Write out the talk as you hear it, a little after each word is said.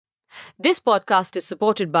This podcast is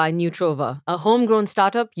supported by Nutrova, a homegrown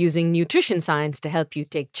startup using nutrition science to help you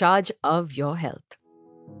take charge of your health.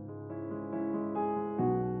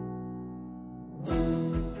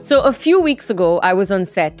 So a few weeks ago, I was on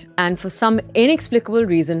set, and for some inexplicable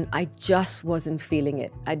reason, I just wasn't feeling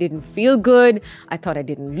it. I didn't feel good. I thought I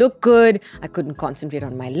didn't look good. I couldn't concentrate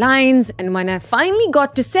on my lines. And when I finally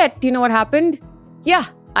got to set, do you know what happened? Yeah,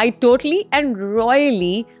 I totally and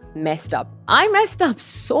royally messed up. I messed up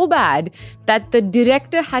so bad that the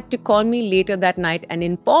director had to call me later that night and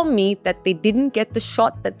inform me that they didn't get the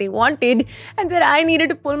shot that they wanted and that I needed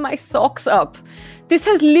to pull my socks up. This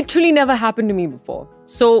has literally never happened to me before.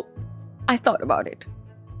 So I thought about it.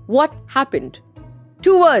 What happened?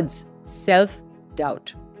 2 words: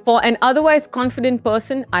 self-doubt. For an otherwise confident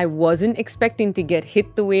person, I wasn't expecting to get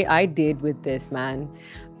hit the way I did with this, man.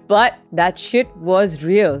 But that shit was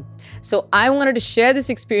real. So I wanted to share this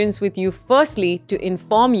experience with you, firstly, to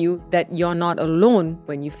inform you that you're not alone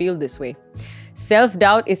when you feel this way.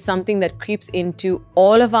 Self-doubt is something that creeps into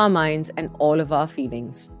all of our minds and all of our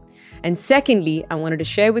feelings. And secondly, I wanted to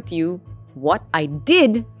share with you what I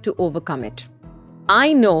did to overcome it.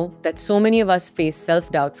 I know that so many of us face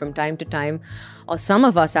self-doubt from time to time, or some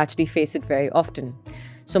of us actually face it very often.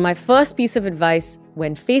 So my first piece of advice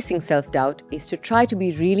when facing self-doubt is to try to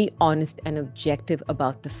be really honest and objective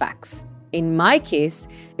about the facts. In my case,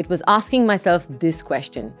 it was asking myself this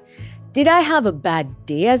question: did I have a bad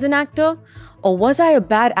day as an actor, or was I a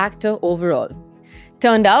bad actor overall?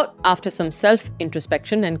 Turned out, after some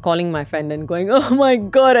self-introspection and calling my friend and going, "Oh my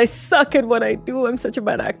God, I suck at what I do. I'm such a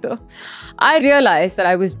bad actor," I realized that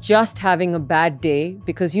I was just having a bad day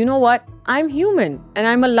because you know what? I'm human and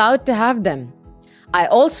I'm allowed to have them. I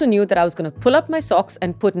also knew that I was going to pull up my socks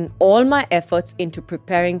and put in all my efforts into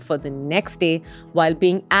preparing for the next day while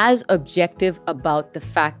being as objective about the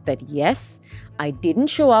fact that yes, I didn't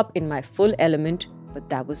show up in my full element, but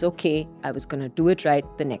that was okay. I was going to do it right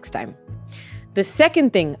the next time. The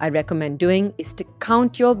second thing I recommend doing is to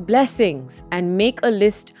count your blessings and make a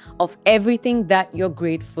list of everything that you're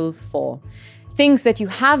grateful for. Things that you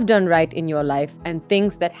have done right in your life and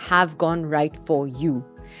things that have gone right for you.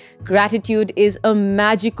 Gratitude is a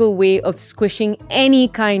magical way of squishing any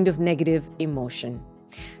kind of negative emotion.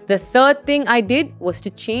 The third thing I did was to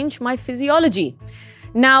change my physiology.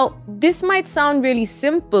 Now, this might sound really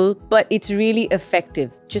simple, but it's really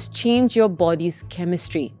effective. Just change your body's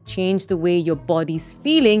chemistry, change the way your body's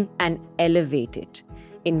feeling, and elevate it.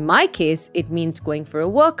 In my case, it means going for a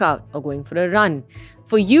workout or going for a run.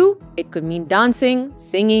 For you, it could mean dancing,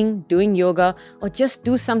 singing, doing yoga, or just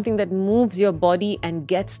do something that moves your body and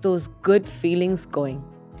gets those good feelings going.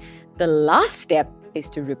 The last step is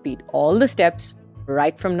to repeat all the steps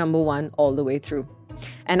right from number 1 all the way through.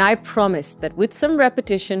 And I promise that with some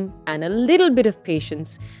repetition and a little bit of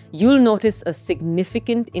patience, you'll notice a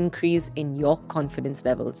significant increase in your confidence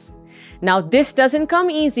levels. Now, this doesn't come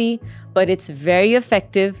easy, but it's very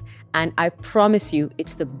effective, and I promise you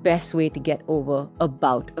it's the best way to get over a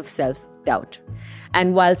bout of self-doubt.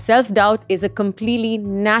 And while self-doubt is a completely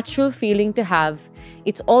natural feeling to have,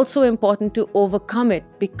 it's also important to overcome it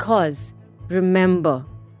because, remember,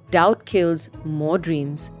 doubt kills more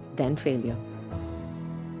dreams than failure.